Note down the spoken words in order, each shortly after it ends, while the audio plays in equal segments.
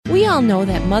We all know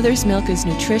that mother's milk is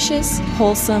nutritious,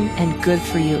 wholesome, and good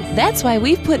for you. That's why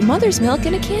we've put mother's milk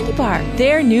in a candy bar.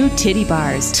 They're new Titty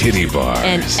Bars. Titty Bars.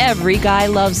 And every guy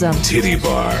loves them. Titty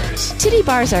Bars. Titty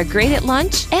Bars are great at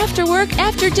lunch, after work,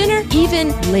 after dinner,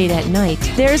 even late at night.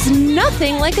 There's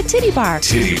nothing like a Titty Bar.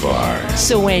 Titty Bars.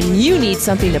 So when you need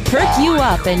something to perk you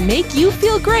up and make you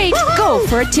feel great, go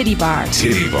for a Titty Bar.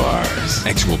 Titty Bars.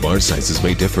 Actual bar sizes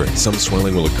may differ. Some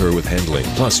swelling will occur with handling.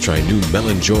 Plus, try new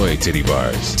Melon Joy Titty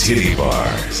Bars. Titty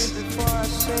Bars.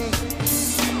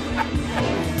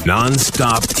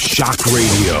 Non-stop shock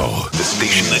radio. The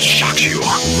station that shocks you.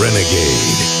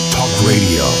 Renegade Talk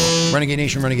Radio. Renegade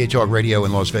Nation, Renegade Talk Radio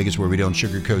in Las Vegas, where we don't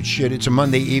sugarcoat shit. It's a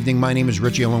Monday evening. My name is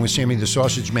Richie, along with Sammy the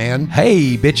Sausage Man.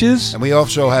 Hey, bitches. And we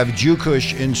also have Jew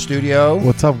Kush in studio.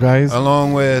 What's up, guys?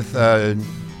 Along with a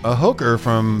hooker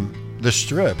from the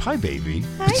Strip. Hi, baby.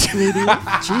 Hi, sweetie.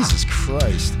 Jesus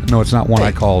Christ. No, it's not one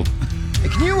I called.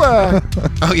 Can you,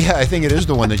 oh yeah, I think it is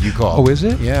the one that you called. Oh, is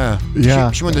it? Yeah. Yeah.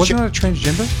 She wanted Wasn't that a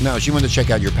transgender? No, she wanted to check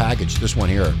out your package, this one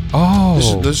here.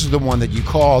 Oh. This is the one that you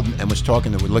called and was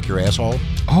talking that would lick your asshole.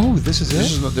 Oh, this is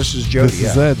it? This is Jody,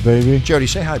 This is it, baby. Jody,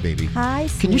 say hi, baby. Hi,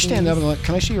 Can you stand up sweeties. and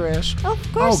can I see your ass?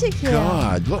 Of course you can.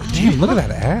 God. Damn, look at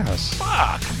that ass.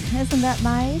 Fuck. Isn't that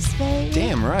nice, baby?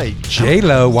 Damn right.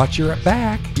 J-Lo, watch your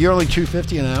back. You're only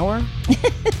 $2.50 an hour?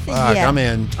 Fuck, Yeah. I'm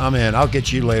in. I'll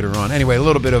get you later on. Anyway, a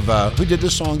little bit of, who did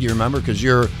this song? Do you remember? Because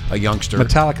you're a youngster.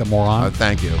 Metallica, moron.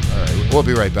 Thank you. All right. We'll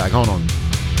be right back. Hold on.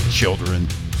 Children.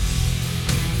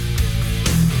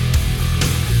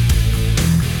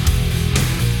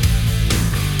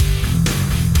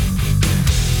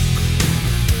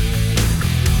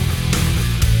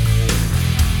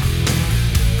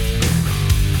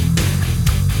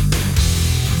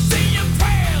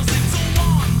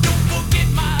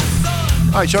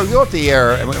 All right, so we go off the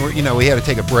air. And we had to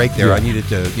take a break there. Yeah. I needed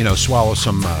to, swallow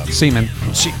some. Semen.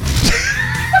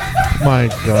 My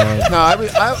God.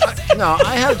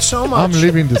 I had so much. I'm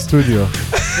leaving the studio.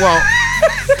 Well,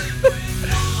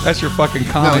 That's your fucking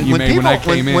comment you made when I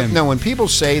came in. When people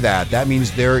say that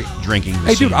means they're drinking.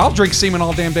 Hey, dude, I'll drink semen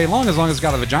all damn day long as long as it's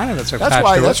got a vagina that's attached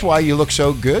to it. That's why you look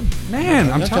so good. Man,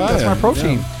 I'm telling you, that's my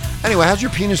protein. Yeah. Anyway, how's your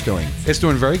penis doing? It's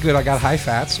doing very good. I got high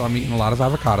fat, so I'm eating a lot of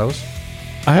avocados.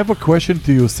 I have a question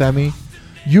to you, Sammy.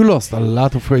 You lost a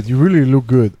lot of weight. You really look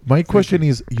good. My question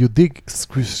is, your dick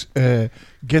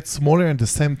get smaller and the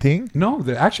same thing? No,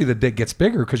 actually the dick gets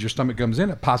bigger because your stomach comes in.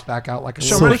 It pops back out like a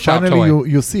So little shop finally toy.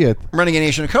 you see it. Renegade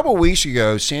Nation, a couple of weeks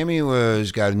ago, Sammy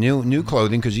got new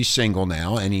clothing because he's single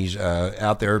now, and he's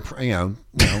out there,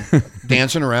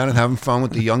 dancing around and having fun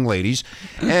with the young ladies.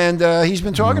 And he's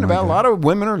been talking about a lot of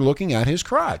women are looking at his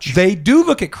crotch. They do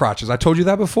look at crotches. I told you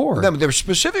that before. They're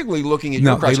specifically looking at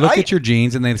your crotch. They look at your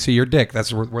jeans and they see your dick.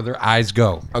 That's where their eyes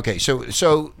go. Okay,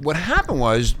 so what happened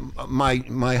was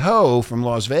my hoe from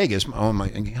Las Vegas. Oh my,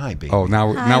 hi baby. Oh, now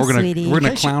we're sweetie.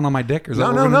 gonna clown on my dick. Or is that No,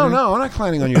 what we're gonna do? I'm not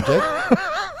clowning on your dick.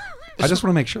 I just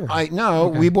want to make sure.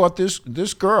 We bought this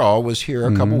girl was here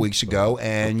a couple weeks ago,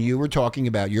 and you were talking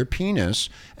about your penis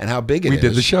and how big it is. We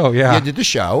did the show, yeah. You did the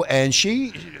show, and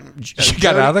she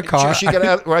got out of the car. She got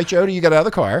out, right, Jody? You got out of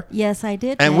the car. Yes, I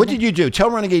did. And what did you do? Tell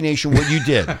Renegade Nation what you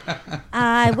did.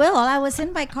 I was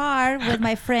in my car with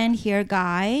my friend here,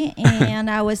 Guy, and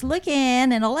I was looking,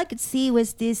 and all I could see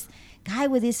was this guy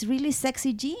with these really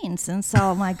sexy jeans, and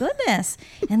so my goodness,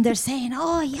 and they're saying,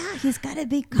 "Oh yeah, he's got a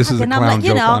big cock," This is a and I'm clown like,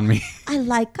 joke on me. I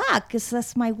like cock because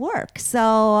that's my work. So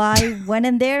I went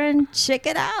in there and check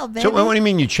it out, baby. So what do you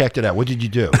mean you checked it out? What did you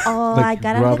do? Oh, Like, I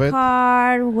got out grab of the it?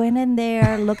 car, went in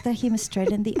there, looked at him straight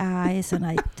in the eyes, and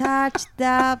I touched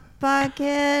that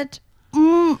bucket.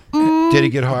 Did it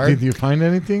get hard? Did you find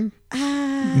anything?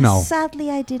 No. Sadly,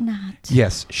 I did not.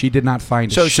 Yes, she did not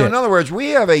find So shit. in other words, we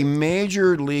have a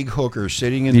major league hooker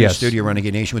sitting in the Yes. studio,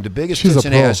 Renegade Nation, with the biggest She's tits a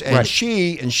and pro. ass, and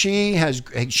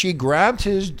Right. she grabbed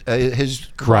his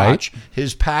crotch,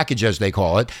 his package as they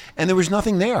call it, and there was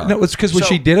nothing there. No, it's because when So-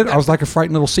 she did it, I was like a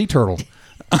frightened little sea turtle.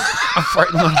 A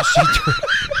frightened little sea turtle.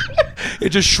 It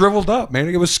just shriveled up, man.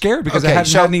 It was scared because Okay, it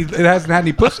hasn't had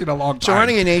any pussy in a long So time.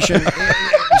 Renegade Nation,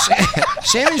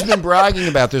 Sammy's been bragging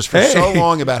about this for so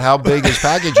long about how big his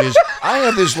package is. I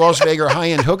have this Las Vegas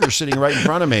high-end hooker sitting right in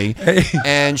front of me,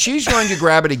 and she's going to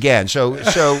grab it again. So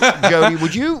Jody,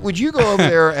 would you go over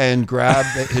there and grab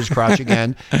his crotch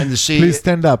again and to see? Please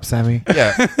stand up, Sammy.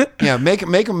 Yeah. Make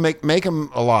him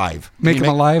alive. Make him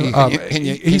alive. Can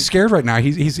you- He's scared right now.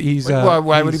 He's.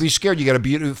 Why would he be scared? You got a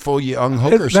beautiful young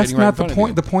hooker That's sitting right in not the front point.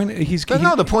 of The point. you.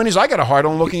 No, the point is I got a hard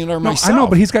on looking at her No, myself. I know,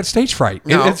 but he's got stage fright.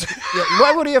 No.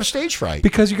 Why would he have stage fright? right.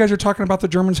 Because you guys are talking about the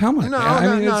German's helmet. No,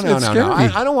 it's scary.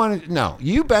 I don't want to. No,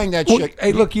 you bang that Well, shit.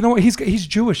 hey, look, you know what? He's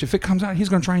Jewish. If it comes out, he's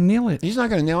going to try and nail it. He's not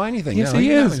going to nail anything. Yes, No,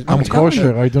 he is. no, I'm I'm telling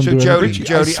kosher. you. I don't So do Jody, anything.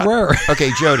 Jody, I swear. Okay,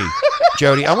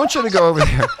 Jody, I want you to go over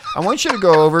there. I want you to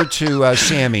go over to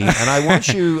Sammy, and I want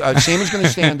you. Sammy's going to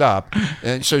stand up.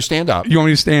 So stand up. You want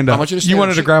me to stand up? I want you to stand You up.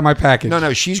 wanted to grab my package.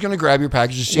 No, she's going to grab your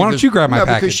package. To see Why if don't there's- you grab my no,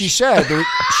 package? because she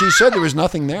said there was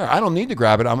nothing there. I don't need to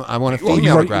grab it. I want a Well,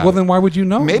 female to grab it. then why would you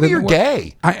know? Maybe Then you're what-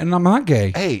 gay. And I'm not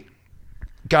gay. Hey,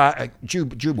 guy, Jew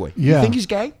boy. You Yeah. think he's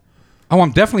gay? Oh,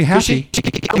 I'm definitely happy.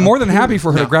 I'm more than happy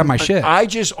for her to grab my shit. I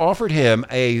just offered him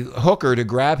a hooker to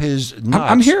grab his nuts.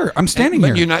 I'm here. I'm standing But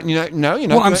here. You're not. No, you're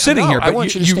not. Well, I'm gonna- sitting no, here, I but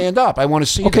want you you- to stand up. I want to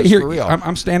see Okay, this here. for real.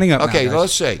 I'm standing up. now, Okay, guys.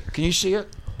 let's see. Can you see it?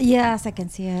 Yes, I can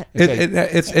see it.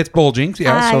 It's bulging.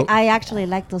 Yeah. So I actually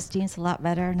like those jeans a lot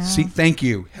better now. see, thank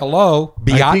you. Hello, I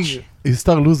biatch. think he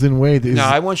start losing weight. No,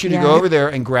 I want you to Yeah. go over there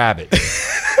and grab it.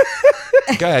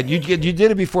 Go ahead. You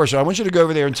did it before, so I want you to go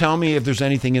over there and tell me if there's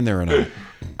anything in there or not.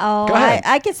 Oh, Go ahead.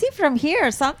 I can see from here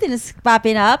something is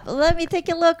popping up. Let me take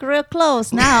a look real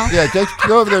close now. Yeah,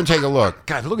 go over there and take a look.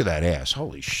 God, look at that ass.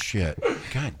 Holy shit. God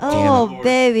damn it. Oh,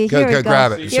 baby. Go, Here we go.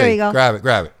 grab it. Here See, we go. Grab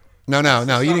it.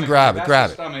 No, you didn't grab it. That's Grab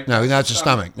the it. stomach. No, That's that's the the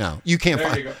stomach. No, you can't There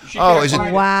find. you go. She Oh, can't is it? find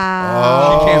it.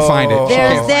 Wow. She can't find it. She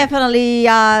There's can't-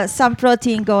 definitely some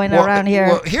protein going around here.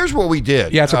 Well, here's what we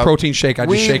did. Yeah, it's a protein shake. I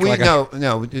just shake like a-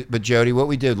 no. But Jody, what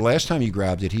we did last time you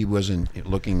grabbed it, he wasn't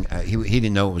looking. He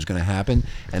didn't know what was going to happen,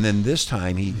 and then this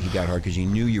time he got hard because he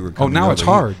knew you were coming. now over. it's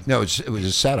hard. No, it was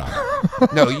a setup.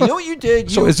 No, you know what you did.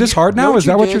 So You- is this hard you know now? Is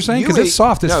that what you you're did? saying? You 'Cause it's ate-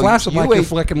 soft. It's no, flaccid you like you're ate-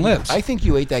 flicking lips. I think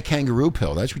you ate that kangaroo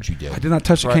pill. That's what you did. I did not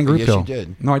touch the Right? kangaroo Yes, pill. you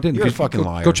did. No, I didn't. You're a Go- fucking go-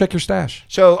 liar. Go check your stash.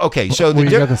 So okay, so Well, you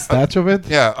got a di- statue of it?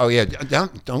 yeah, oh yeah.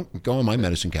 Don't go in my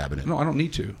medicine cabinet. No, I don't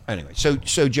need to. Anyway, so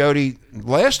Jody,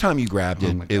 last time you grabbed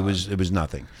it, it was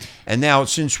nothing, and now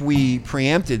since we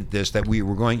preempted this that you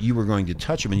were going to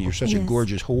touch him, and you're such a Yes.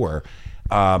 gorgeous whore,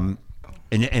 and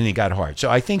it got hard. So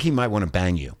I think he might want to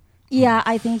bang you. Yeah,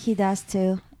 I think he does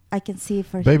too. I can see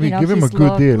for Baby, you know, give him a his good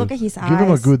look. deal. Look at his Give eyes.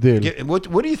 him a good deal.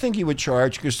 What do you think he would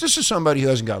charge? Because this is somebody who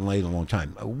hasn't gotten laid in a long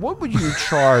time. What would you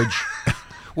charge?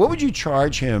 What would you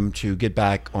charge him to get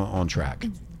back on track?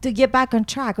 To get back on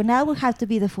track. Well, that would have to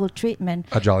be the full treatment.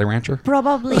 A Jolly Rancher.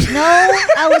 Probably no.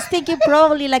 I was thinking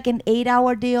probably like an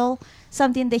 8-hour deal,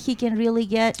 something that he can really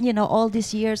get. You know, all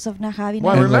these years of not having.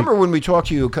 Well, I it. remember when we talked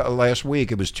to you last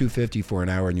week, it was $250 for an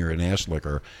hour, and you're an ass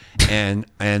licker. And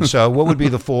so, what would be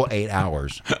the full 8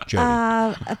 hours,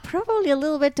 Jody? Probably a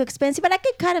little bit too expensive, but I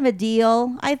could cut him a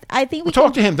deal. I think we Well,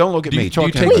 talk to him. Don't look at Do me. you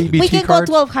Talk to take him. EBT we can cards?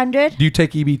 go 1,200 Do you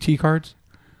take EBT cards?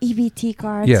 EBT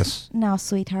cards. Yes. No,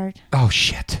 sweetheart. Oh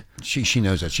shit. She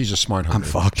knows that. She's a smart hooker. I'm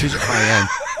fucked. She's high end.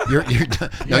 You're no,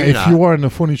 you're if not. you are on the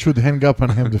phone, you should hang up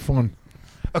and have the phone.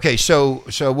 Okay, so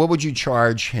what would you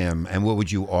charge him, and what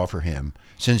would you offer him?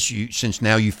 Since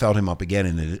now you felt him up again,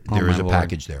 and there my is a Lord.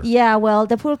 package there. Yeah, well,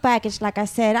 the full package, like I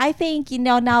said, I think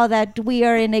now that we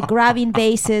are in a grabbing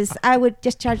basis, I would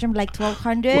just charge him like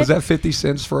 1,200. Was that 50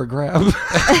 cents for a grab?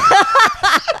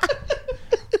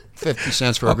 50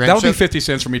 cents for a grand. That'll So- be 50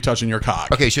 cents for me touching your cock.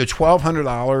 Okay, so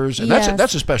 $1,200, and Yes.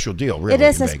 that's a special deal, really. It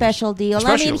is in a Vegas. special deal. I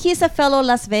Special. mean, he's a fellow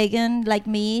Las Vegan like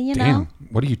me, you know. Damn.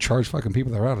 What do you charge fucking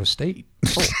people that are out of state?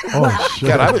 Oh, shit.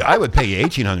 God, I would pay you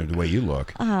 $1,800 the way you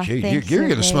look. Oh, Gee, thanks, you're going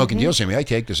to baby. smoke and deal, Sammy. I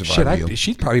take this if Shit, I were you.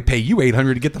 she'd probably pay you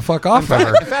 $800 to get the fuck off of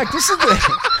her. In fact, this is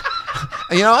the.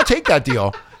 I'll take that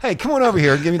deal. Hey, come on over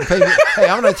here and give me the pay. Hey,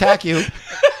 I'm going to attack you.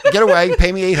 Get away.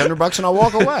 Pay me $800 and I'll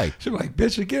walk away. She'd be like,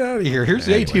 bitch, get out of here. Here's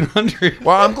the 1800.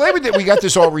 Well, I'm glad we got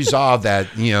this all resolved. That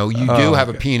you do have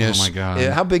a penis. Oh, my God.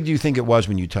 How big do you think it was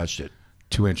when you touched it?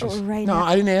 2 inches. Right No, now.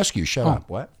 I didn't ask you. Shut up.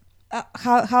 What?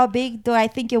 How big do I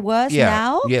think it was Yeah,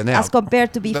 now? yeah, now. As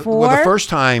compared to before? Well, the first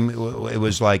time it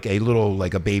was like a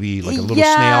baby, like a little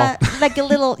yeah, snail. like a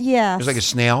little, yeah. It was like a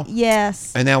snail.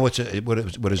 Yes. And now what is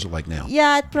it like now?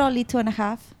 Yeah, probably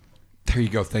 2.5. There you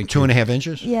go. Thank you. 2.5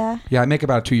 inches. Yeah. Yeah, I make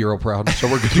about a 2-year-old proud, so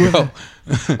we're good to go.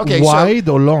 Okay. So, Wide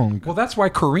or long? Well, that's why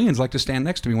Koreans like to stand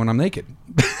next to me when I'm naked.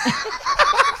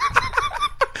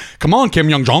 Come on, Kim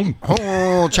Young Jong.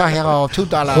 oh, chahero,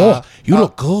 $2. Oh, you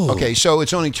look good. Okay, so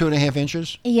it's only 2.5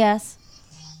 inches. Yes.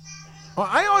 Well,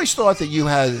 I always thought that you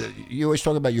always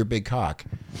talk about your big cock.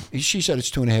 She said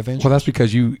it's 2.5 inches. Well, that's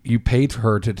because you paid for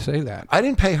her to say that. I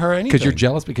didn't pay her anything. Because you're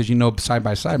jealous because you know side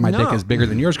by side my No. dick is bigger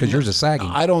than yours because yours is sagging.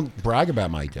 I don't brag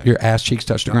about my dick. Your ass cheeks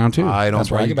touch the ground too. I don't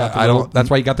That's why brag you got about- the I little- don't- That's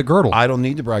why you got the girdle. I don't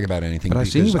need to brag about anything But I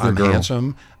because seen you with your I'm girl.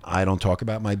 handsome. I don't talk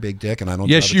about my big dick, and I don't.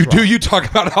 Yes, tell the you truth. do. You talk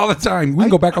about it all the time. We can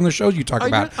go back on the shows you talk I do-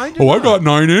 about. I do Oh, I not. got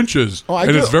 9 inches, Oh, I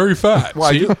and do. it's very fat.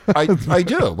 Well, See? I do,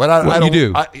 but I What, don't.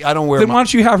 you do? I don't wear. Then why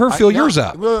don't you have her fill yours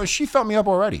up? Well, she felt me up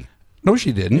already. No,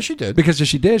 she didn't. Yes, she did. Because if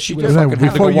she did, she would have No, fucking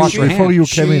had to go wash her before hands. you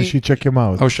came in, She- she checked him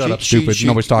out. Oh, shut up, stupid.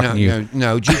 Nobody's talking to you.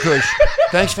 No, G-Kush,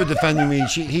 thanks for defending me.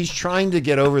 He's trying to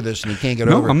get over this, and he can't get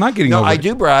over it. No, I'm not getting over I it.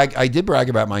 do brag. I did brag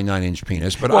about my 9-inch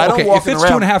penis, but I Well, don't okay, walk if it's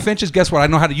around. 2.5 inches, guess what? I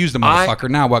know how to use the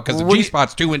motherfucker now. What? Because the What do you-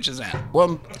 G-spot's 2 inches in.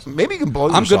 Well, maybe you can blow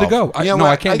I'm good to yourself. go. I- You know no,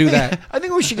 what? I can't do think- that. I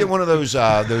think we should get one of those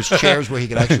chairs where he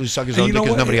can actually suck his own dick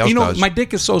because nobody else does. My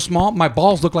dick is so small, my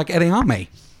balls look like edamame.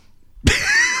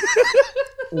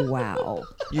 Wow.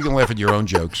 You can laugh at your own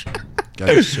jokes.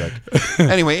 That's sick.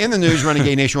 Anyway, in the news,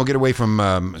 Renegade Nation, we'll get away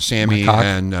from Sammy My cock.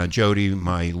 and Jody,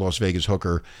 my Las Vegas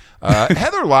hooker.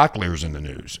 Heather Locklear's in the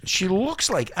news. She looks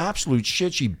like absolute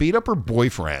shit. She beat up her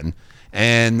boyfriend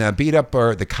and beat up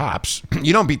the cops.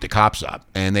 You don't beat the cops up.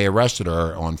 And they arrested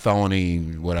her on felony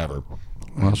whatever.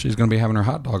 Well, she's going to be having her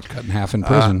hot dogs cut in half in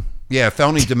prison. Yeah,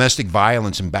 felony domestic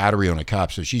violence and battery on a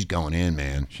cop. So she's going in,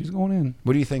 man. She's going in.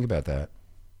 What do you think about that?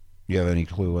 You have any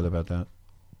clue about that? I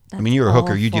That's mean, you're a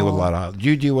hooker. You deal with a awful. lot of. Do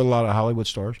you deal with a lot of Hollywood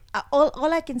stars?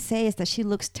 All I can say is that she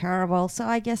looks terrible. So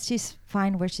I guess she's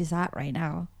fine where she's at right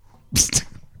now.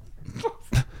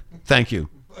 Thank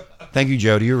you,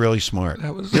 Jody. You're really smart.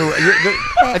 That was-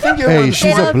 I think you're. Hey, one of the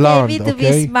she's smart- a blonde, baby to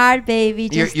okay? be smart, baby.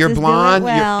 You're, Just, you're just do it blonde.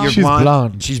 well. You're She's blonde.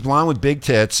 blonde. She's blonde with big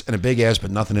tits and a big ass,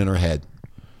 but nothing in her head.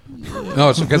 No,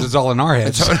 it's because it's all in our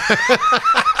heads.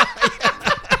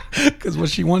 Because what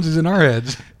she wants is in our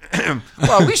heads.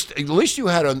 Well, at least you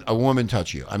had a woman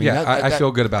touch you. I mean, Yeah, I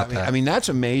feel good about I mean, that. I mean, that's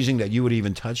amazing that you would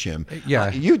even touch him. Yeah.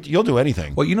 You'll do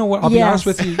anything. Well, you know what? I'll be honest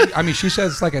Yes. with you. I mean, she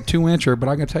says it's like a 2-incher, but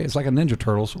I'm going to tell you, it's like a Ninja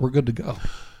Turtle, so we're good to go.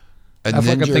 A That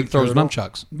fucking ninja thing throws turtle?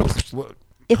 nunchucks. What?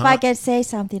 If I can say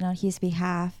something on his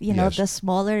behalf, Yes. the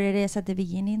smaller it is at the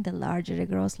beginning, the larger it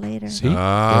grows later. See? There you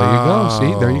go.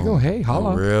 See? There you go. Hey, Oh,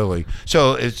 holla. really?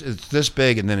 So it's this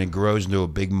big, and then it grows into a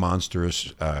big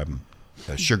monstrous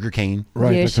sugar cane.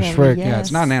 Right, Usually, like a Shrek. yeah. Yeah,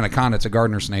 it's not an anaconda, it's a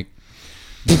gardener snake.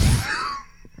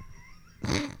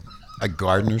 A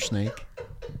gardener snake.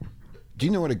 Do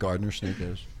you know what a gardener snake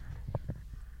is?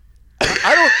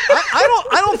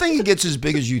 I don't think it gets as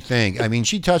big as you think. I mean,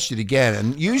 she touched it again,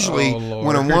 and usually Oh, Lord.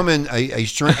 when a woman, a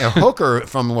hooker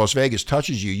from Las Vegas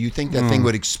touches you, you think that thing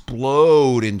would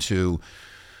explode into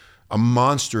a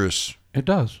monstrous. It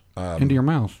does. Into your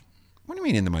mouth. What do you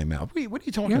mean into my mouth? What are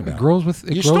you talking Yeah, about? it grows with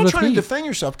You're grows still with trying heat. to defend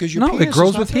yourself because your No, penis it grows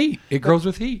is not with that- heat. It grows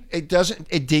with heat. It doesn't.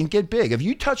 It didn't get big. If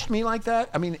you touched me like that,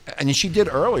 I mean, and she did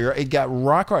earlier, it got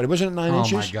rock hard. It wasn't 9 Oh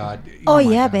inches. my God. Oh, my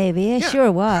yeah, God. baby. It Yeah.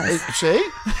 sure was. See?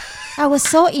 I was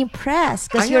so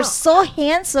impressed I because you're know. so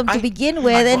handsome to I- begin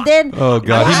with, and then Oh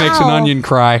God, he makes an Wow. onion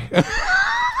cry.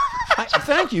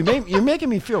 Thank you. You're making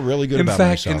me feel really good in about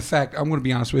fact, myself. I'm going to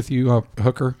be honest with you,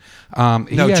 Hooker. No,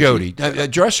 he actually- Jody.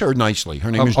 Address her nicely.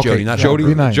 Her name is okay, Jody, not Jody.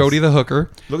 Heather. Be nice. Jody the hooker.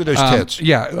 Look at those tits.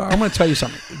 Yeah, I'm going to tell you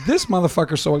something. This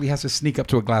motherfucker so ugly has to sneak up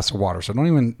to a glass of water. So don't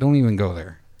even go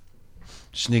there.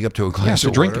 Sneak up to a Yeah, glass so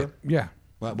of drink water. it. Yeah.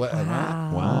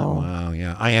 Wow.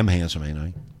 Yeah, I am handsome, ain't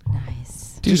I?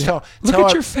 nice. Dude, Just look tell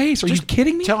at her- your face. Are you just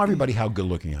kidding me? Tell everybody how good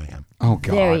looking I am. Oh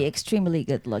God. Very extremely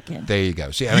good looking. There you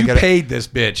go. See, and You I got paid this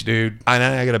bitch, dude.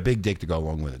 I got a big dick to go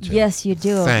along with it too. Yes, you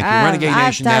do. Thank you. I've- Renegade I've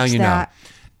Nation, now touched you know. that.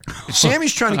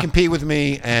 Sammy's trying to compete with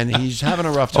me, and he's having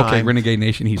a rough time. Okay, Renegade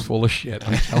Nation, he's full of shit.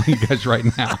 I'm telling you guys right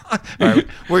now. All right,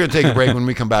 we're going to take a break. When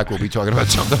we come back, we'll be talking about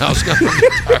something else.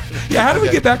 Yeah, how do we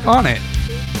get back on it?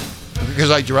 Because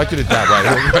I directed it that way.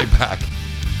 We'll be right back.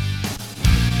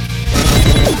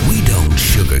 We don't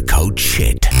sugarcoat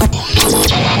shit.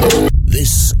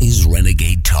 This is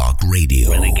Renegade Talk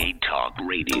Radio. Renegade Talk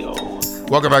Radio.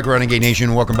 Welcome back, Renegade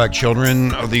Nation. Welcome back,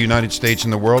 children of the United States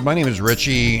and the world. My name is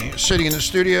Richie. Sitting in the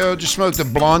studio, just smoked a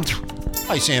blunt.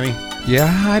 Hi, Sammy. Yeah,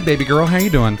 hi, baby girl. How you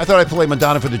doing? I thought I'd play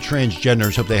Madonna for the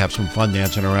transgenders. Hope they have some fun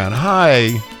dancing around.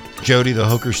 Hi, Jody, the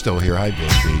hooker's still here. Hi, baby.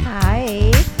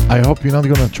 Hi. I hope you're not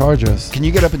gonna charge us. Can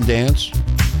you get up and dance?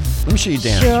 Let me see you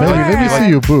dance. Sure. Maybe let me see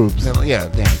your boobs. Yeah,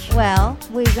 dance. Well,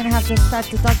 we're gonna have to start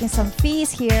to talking some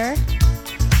fees here.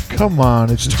 Come on,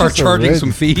 it's Start just charging already.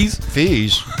 some fees.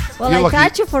 Fees. Well, You're I lucky-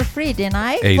 got you for free, didn't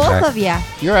I? Exactly. Both of you.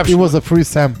 You're It absolutely. was a free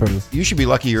sample. You should be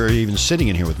lucky you're even sitting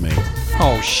in here with me.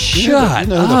 Oh, You shut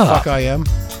know who the up. fuck I am?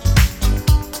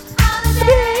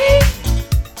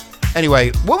 Anyway,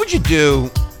 what would you do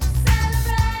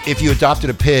if you adopted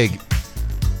a pig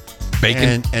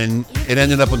Bacon. and it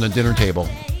ended up on the dinner table?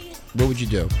 What would you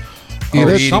do? Oh,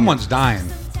 You're eating someone's dying.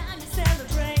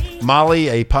 it. Molly,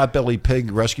 a potbelly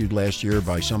pig rescued last year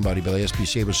by somebody by the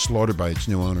SPCA, was slaughtered by its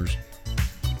new owners.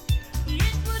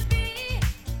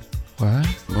 What?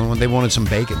 Well, they wanted some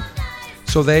bacon.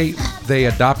 So they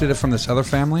adopted it from this other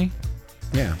family,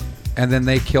 Yeah. and then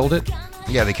they killed it.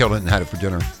 Yeah, they killed it and had it for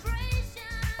dinner.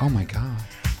 Oh my God.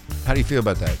 How do you feel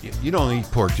about that? You don't eat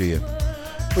pork, do you?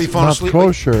 Well, you It's fall not asleep.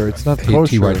 kosher. It's not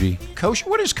kosher. TYG. Kosher?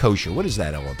 What is kosher? What is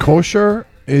that element? Kosher.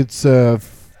 It's in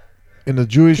a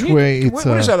Jewish way. It's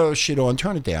what is that other shit on?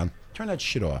 Turn it down. Turn that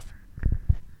shit off.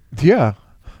 yeah.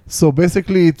 So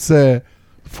basically, it's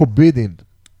forbidden.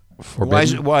 Why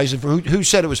is it? Who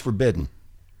said it was forbidden?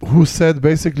 Who said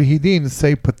basically he didn't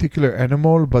say particular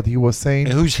animal, but he was saying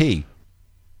And who's he?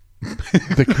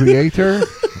 the creator,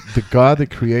 the God, the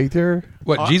creator.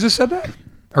 What, Jesus said that?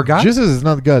 Or God? Jesus is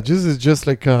not God. Jesus is just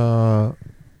like a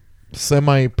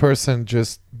semi-person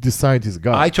just decide he's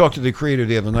God. I talked to the creator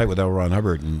the other night with L. Ron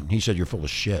Hubbard, and he said you're full of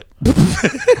shit.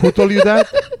 Who told you that?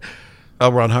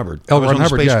 L. Ron Hubbard. I L. was Ron on the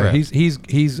Hubbard, yeah. spacecraft.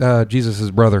 He's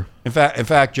Jesus' brother. In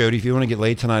fact, Jody, if you want to get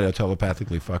laid tonight, I'll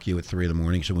telepathically fuck you at 3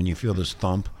 a.m. So when you feel this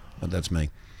thump, that's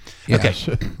me. Yeah. Okay.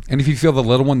 And if you feel the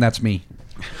little one, that's me.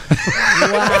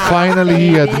 Finally,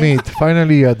 he admit.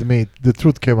 The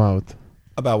truth came out.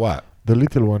 About what? The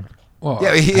little one. Well,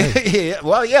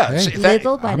 Well, yeah. Hey. See,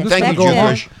 Little but thank you, effective.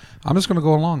 Jewish. I'm just going to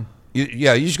go along. You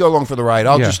just go along for the ride.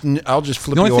 I'll Yeah. just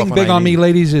flip The only you off. thing when big I on me, need.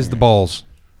 ladies, is the balls.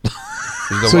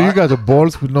 Is the So you what? got the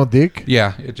balls with no dick?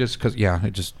 Yeah, it just I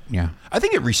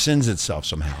think it rescinds itself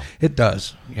somehow. it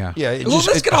does. Yeah. Yeah, it Well, just-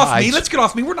 let's it get off me. hides. Let's get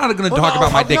off me. We're not going to talk no,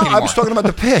 about my dick no, anymore. I was talking about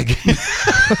the pig.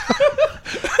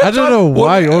 I don't know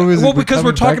why. Always. Well, we're because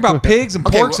we're coming talking back about to- pigs and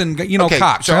porks and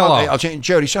cocks. So Hello. I'll change.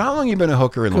 Jody, so how long you been a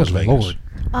hooker in Las Good Vegas? Lord.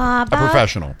 About,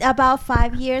 professional. About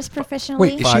 5 years professionally.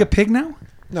 Wait, is she a pig now?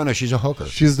 No, she's a hooker.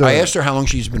 She's the- I asked her how long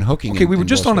she's been hooking. Okay, we were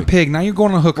just on a pig. Now you're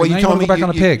going on a hooker. Well, now you you told want me to go back on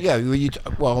a pig. Yeah,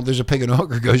 well, there's a pig and a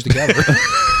hooker goes together.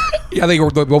 Yeah, they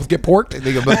both get porked.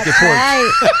 They both get porked.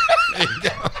 Right.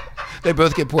 They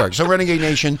both get porked. So Renegade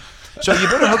Nation. So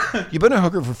you've been a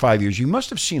hooker for 5 years. You must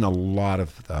have seen a lot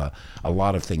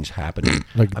of things happening.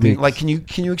 Like I mean, dicks. like can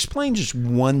you explain just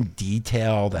one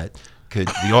detail that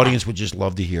the audience would just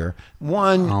love to hear?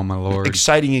 One Oh, my Lord.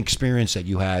 exciting experience that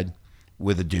you had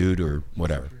with a dude or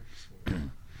whatever.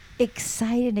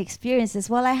 Exciting experiences.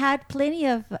 Well, I had plenty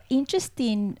of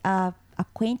interesting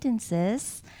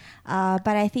acquaintances, but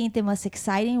I think the most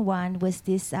exciting one was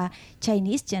this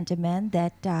Chinese gentleman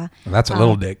that That's a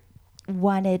little dick.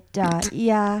 wanted.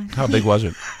 Yeah, How big was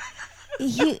it?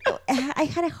 I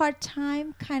had a hard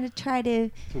time kind of try to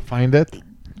Find it.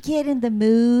 get in the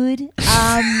mood.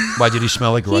 Why did he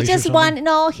smell like rice? He or just something?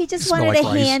 Smell wanted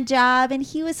like a rice. hand job, and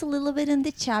he was a little bit on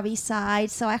the chubby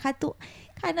side, so I had to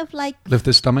kind of like Lift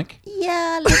his stomach.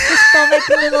 lift the stomach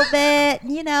a little bit,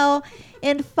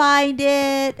 and find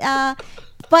it.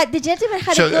 But the gentleman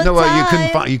had a good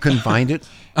time. You couldn't find it.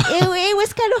 It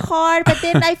was kind of hard, but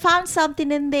then I found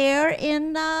something in there,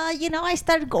 and I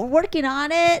started working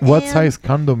on it. What and, size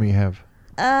condom you have?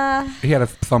 He had a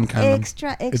thumb condom.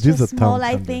 Extra is a small, tongue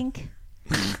I condom. think.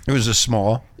 It was a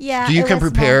small. Yeah, Do you it can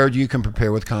was prepare? Do you can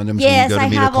prepare with condoms Yes, when you go to I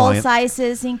meet have a all client?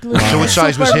 sizes, including So what the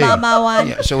size was super he? mama one.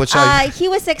 Yeah, so what size- He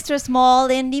was extra small,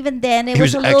 and even then it He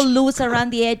was was a little ex- loose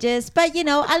around the edges. But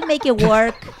I'll make it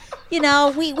work.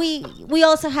 We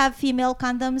also have female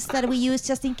condoms that we use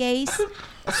just in case.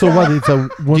 So what? It's a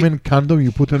woman condom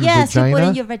you put in Yes, vagina. you put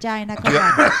in your vagina.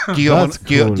 Correct. Do you have That's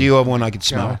one? cool. Do you have one I could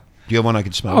smell? Do you have one I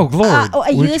could smell? Oh, Lord.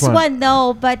 A Which used one? one,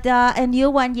 no, but a new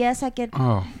one, yes, I could.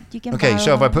 Oh. You can. Okay,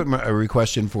 so if borrow I put one. a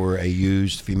request in for a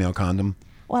used female condom,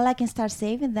 Well, I can start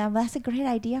saving them. That's a great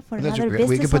idea for That's another great.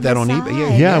 We business. could put that on the eBay.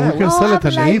 side. Yeah, we can sell it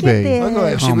I'm on liking eBay. this. oh, go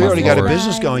ahead. See, Oh, we my already got a Lord.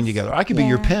 business going together. I could be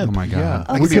your Yeah. pimp. Oh, my God. Yeah,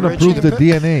 Okay. we Be can rich approve and the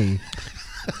pimp. DNA.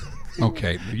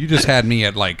 Okay, you just had me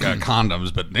at like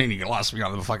condoms, but then you lost me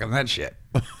on the fucking that shit.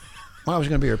 Well, I was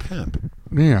going to be your pimp.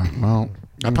 Yeah, well,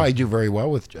 I'd probably do very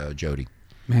well with Jody.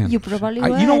 man, You probably You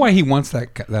know would. why he wants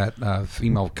that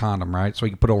female condom, right? So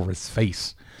he can put it over his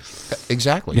face.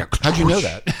 Exactly. Yeah. How'd you know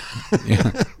that?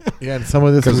 Yeah, Yeah, and some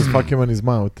of this was fuck him on his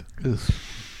mouth.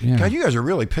 yeah. God, you guys are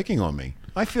really picking on me.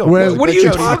 I feel. Well, really what are bad. you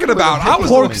Jody, talking what about? are you I was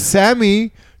picking on Pork me?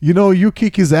 Sammy, you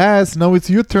kick his ass. Now it's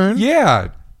your turn. Yeah,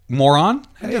 moron.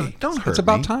 Hey, Don't hurt It's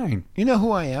about me. time. You know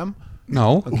who I am?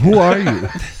 No, Who are you?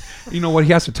 you know what?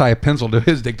 He has to tie a pencil to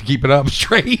his dick to keep it up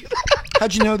straight.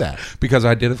 How'd you know that? Because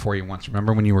I did it for you once.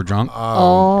 Remember when you were drunk?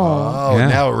 Oh, Yeah.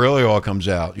 now it really all comes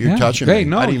out. You're Yeah. touching Hey, me.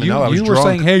 no, I didn't even you, know I was you were drunk.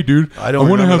 saying, "Hey, dude, I don't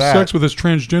want to have remember that. sex with this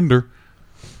transgender.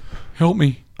 Help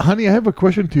me." Honey, I have a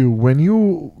question to you. When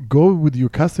you go with your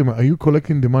customer, are you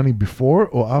collecting the money before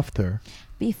or after?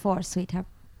 Before, sweetheart.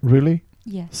 Really?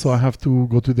 Yes. So I have to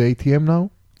go to the ATM now?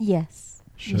 Yes,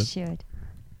 you Shit. should.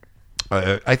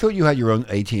 I thought you had your own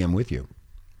ATM with you.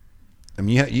 I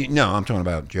mean, no, I'm talking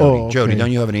about Jody. Oh, okay. Jody,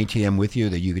 don't you have an ATM with you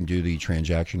that you can do the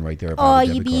transaction right there? if I Oh, have a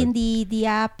you debit mean card? the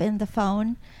app and the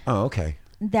phone? Oh, okay.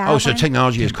 that Oh, so one.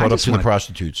 technology has I caught up just to the wanna-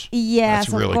 prostitutes. Yes,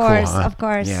 That's really of course, cool, huh? of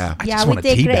course. Yeah. I just we want a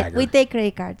take teabagger. we take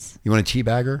credit cards. You want a tea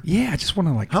bagger? Yeah, I just want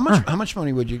to like. How much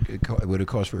money would it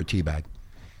cost for a tea bag?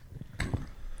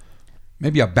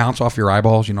 Maybe a bounce off your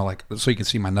eyeballs, like so you can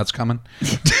see my nuts coming.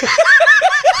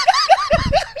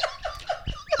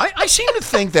 I seem to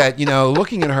think that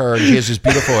looking at her, she has this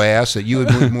beautiful ass that you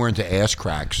would move more into ass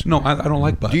cracks. No, I don't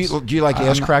like butts. Do you like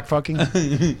ass crack fucking?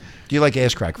 Do you like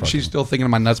ass crack fucking? She's still thinking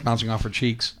of my nuts bouncing off her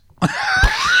cheeks.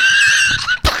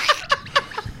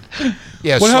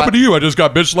 Yeah. What happened to you? I just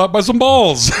got bitch slapped by some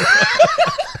balls.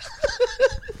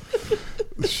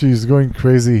 She's going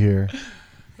crazy here.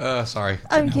 Sorry.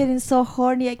 I'm getting so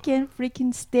horny. I can't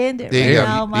freaking stand it There right you go.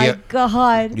 now. My Yeah.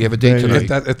 God. You have a date Yeah,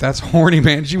 tonight. If that's horny,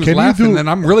 man. She was Can you laughing, do- then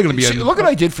I'm really gonna be. See, look what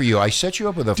I did for you. I set you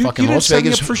up with a Dude, fucking you didn't Las set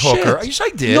me Vegas up for hooker. shit. Yes, I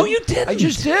did. No, you didn't. I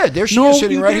just did. There she No, is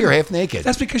sitting you right here, didn't. half naked.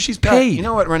 That's because she's God, paid. you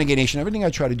know what, Renegade Nation? Everything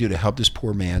I try to do to help this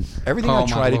poor man, everything Oh, I my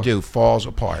try to Lord. do falls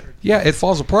apart. Yeah, it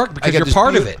falls apart because you're this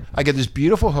part of beau- it. I got this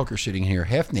beautiful hooker sitting here,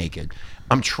 half naked.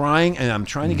 I'm trying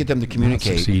to get them to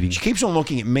communicate. succeeding. She keeps on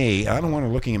looking at me. I don't want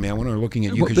her looking at me. I want her looking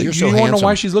at you because But you're so you handsome. want to know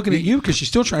why she's looking at you? Because she's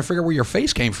still trying to figure out where your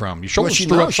face came from. Your Well, shoulders she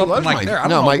threw knows. up She something loves like my, there. I don't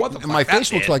no, know my, what the fuck my that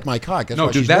face looks did. like my cock. That's No,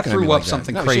 why dude, she's that looking at me threw up like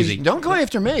something that. crazy. Don't go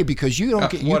after me because you don't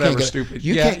get you whatever, can't get stupid.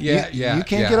 You Yeah, can't yeah, you, yeah, you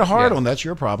can't yeah, get a hard yeah. on. That's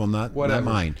your problem, not Whatever.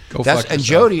 mine. Go That's fuck and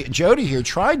yourself. Jody here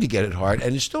tried to get it hard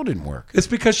and it still didn't work. It's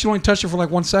because she only touched her for like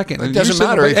 1 second. It And doesn't you're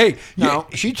sitting matter. there, Hey, No,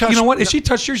 she touched. You know what? If she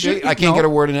touched yours, See, I can't no. get a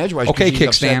word in edgewise. Okay, because he's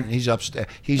upset. kickstand. He's upset.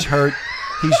 He's hurt.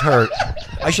 He's hurt.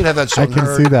 I should have that song. I can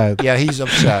Hurt. see that. Yeah, he's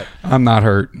upset. I'm not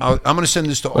hurt. I'm going to send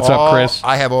this to What's all. up, Chris?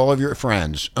 I have all of your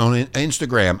friends on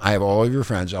Instagram. I have all of your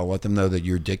friends. I'll let them know that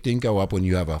your dick didn't go up when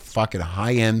you have a fucking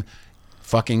high-end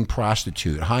fucking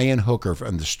prostitute, high-end hooker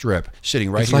from the strip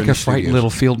sitting right It's here like in a the frightened studios. little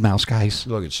field mouse, guys.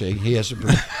 Look at see, he has a.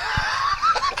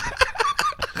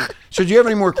 So, do you have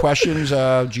any more questions?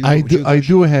 I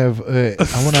do have.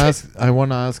 I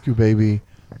want to ask you, baby.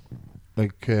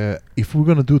 Like, if we're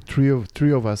gonna do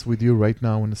three of us with you right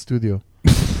now in the studio,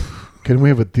 can we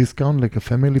have a discount, like a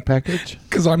family package?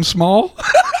 Because I'm small.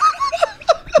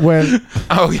 Well, you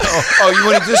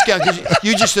want a discount because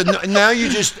you just now you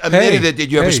just admitted it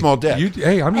that you have a small dick. I'm just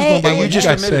Hey, going by you what just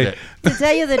guys admitted say. it. To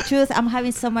tell you the truth, I'm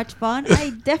having so much fun.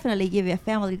 I definitely give you a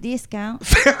family discount.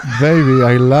 baby,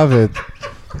 I love it.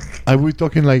 Are we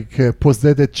talking like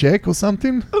post-dated check or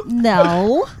something?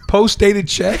 No. Post-dated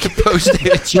check.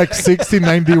 Posted. Like 60,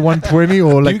 90, 120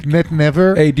 or like net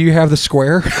never? Hey, do you have the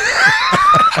square?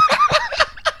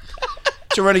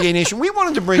 So, Renegade Nation, we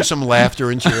wanted to bring some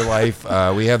laughter into your life.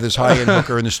 We have this high-end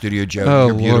hooker in the studio, Jody. Oh,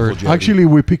 You're beautiful, Lord. Jody. Actually,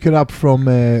 we pick it up from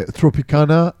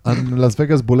Tropicana on Las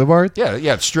Vegas Boulevard. yeah,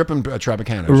 it's stripping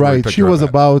Tropicana. is where we Right. picked She her up was at.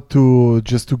 about to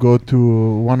go to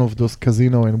one of those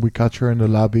casino and we catch her in the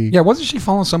lobby. Yeah, wasn't she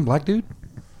following some black dude?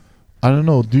 I don't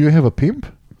know. Do you have a pimp?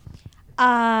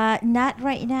 Not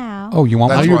right now. Oh, you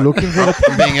want That's Are you one? why- looking for a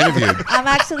I'm being interviewed. I'm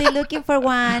actually looking for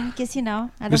one because, I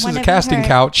don't This want is to a casting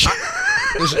couch.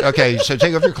 Okay, so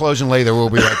take off your clothes and lay there. We'll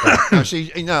be right back. Now,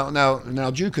 see, now,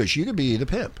 Jukush, you could be the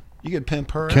pimp. You could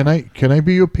pimp her. Can I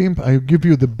be your pimp? I'll give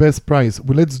you the best price.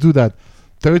 Well, let's do that.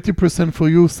 30% for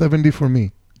you, 70 for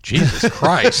me. Jesus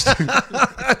Christ.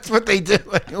 That's what they do.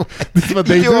 That's what You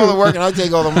they do all do. the work and I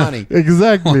take all the money.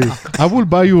 Exactly. I will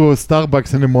buy you a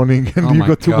Starbucks in the morning and Oh you my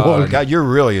go to God. work. God, you're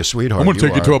really a sweetheart.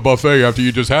 are. buffet after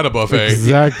you just had a buffet.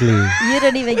 Exactly. You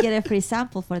don't even get a free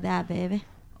sample for that, baby.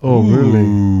 Oh,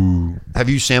 really? Have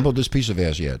you sampled this piece of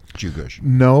ass yet, Jukush?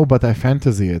 No, but I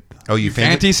fantasy it. Oh, you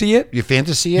Fantasy it? You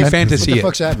fantasy it? You fantasy what the it.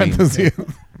 fuck's that mean? Fantasy it.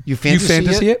 You fantasy, You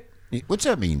fantasy it? What's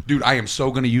that mean? Dude, I am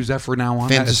so going to use that for now on.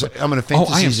 That is- I'm going to Oh,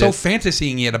 fantasy I am so it.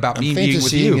 fantasying it about I'm me being with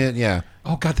fantasying you. it, yeah.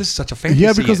 Oh, God, this is such a fantasy.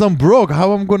 Yeah, because I'm broke.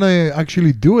 How I'm going to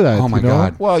actually do that? Oh, my you know?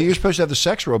 God. Well, you're supposed to have the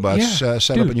sex robots Yeah,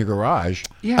 set up dude. in your garage.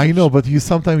 Yeah. I know, but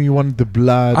sometimes you want the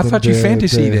blood. I and thought you the-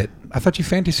 fantasied the- it. I thought you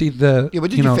fantasied the. Yeah, what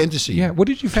did you fantasy? Yeah, what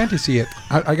did you fantasy it?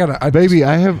 I gotta. Baby,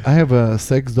 I have a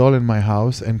sex doll in my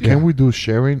house, and can Yeah. we do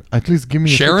sharing? At least give me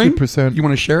sharing? 50%. You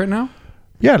want to share it now?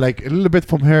 Yeah, like a little bit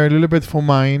from her, a little bit from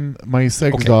mine, my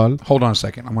sex doll. Hold on a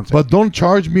second. I want to. But don't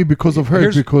charge me because of her,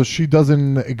 Here's- because she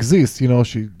doesn't exist.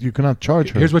 You cannot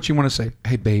charge her. Here's what you want to say.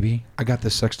 Hey, baby, I got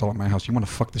this sex doll at my house. You want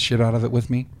to fuck the shit out of it with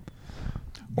me?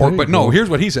 Or, There you but no. go. Here's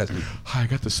what he says. Hi, I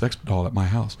got this sex doll at my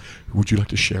house. Would you like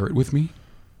to share it with me?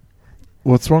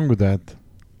 What's wrong with that?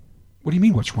 What do you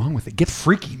mean? What's wrong with it? Get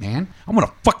freaky, man. I'm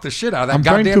gonna fuck the shit out of that I'm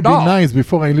trying goddamn to doll. be nice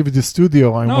before I leave the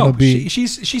studio. I No, want to be. she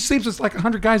sleeps with like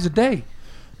 100 guys a day.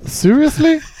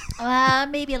 Seriously?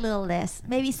 Maybe a little less.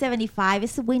 Maybe 75.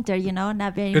 It's winter,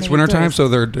 not very It's many wintertime, tourists. so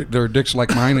their dicks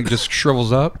like mine. It just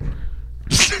shrivels up.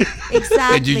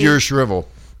 Exactly. And did yours shrivel?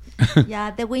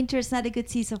 Yeah, the winter is not a good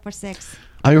season for sex.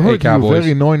 I heard you were Cowboys.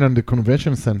 very annoying on the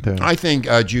convention center. I think,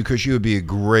 Jukush, you would be a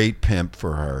great pimp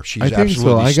for her. She's I think so.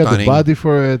 absolutely I got stunning. the body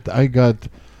for it. I got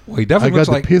Well, he definitely looks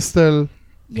the like, pistol.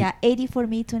 Yeah, 80 for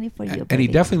me, 20 for you. and he baby.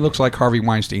 definitely looks like Harvey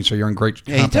Weinstein. So you're in great.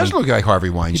 Yeah, he company. does look like Harvey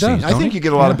Weinstein. does, I don't think he? you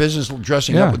get a lot of Yeah. business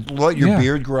dressing Yeah. up. With, let your Yeah.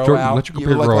 beard grow Jordan, out. let your You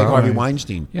beard look grow like out. Harvey Right.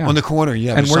 Weinstein. Yeah. On the corner, you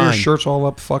have And a wear your sign. shirts all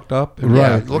up, fucked up.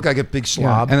 Yeah, Right. look like a big Yeah.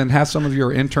 slob. And then have some of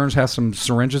your interns have some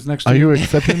syringes next to Are you. you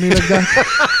accepting me like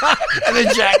that? And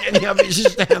then Jack, and you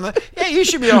just stand there. Yeah, you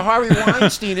should be a Harvey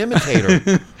Weinstein imitator.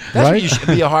 That's what Right? you should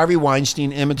be, a Harvey Weinstein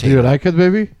Do imitator. you like it,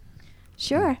 baby?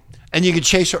 Sure. And you could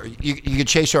chase her. You could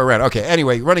chase her around. Okay.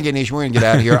 Anyway, Renegade Nation, we're gonna get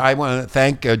out of here. I want to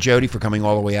thank Jody for coming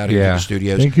all the way out here to Yeah. the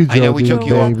studios. Thank you, I know we Jody. took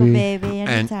You're you. welcome, baby. baby. And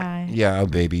Anytime. yeah, oh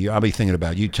baby, I'll be thinking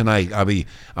about you tonight. I'm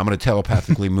gonna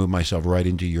telepathically move myself right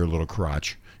into your little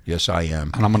crotch. Yes, I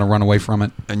am. And I'm going to run away from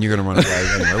it. And you're gonna run away.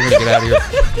 Anyway, we're gonna get out of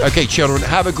here. Okay, children,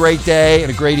 have a great day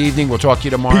and a great evening. We'll talk to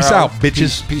you tomorrow. Peace out,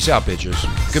 bitches. Peace out, bitches.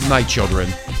 Good night, children.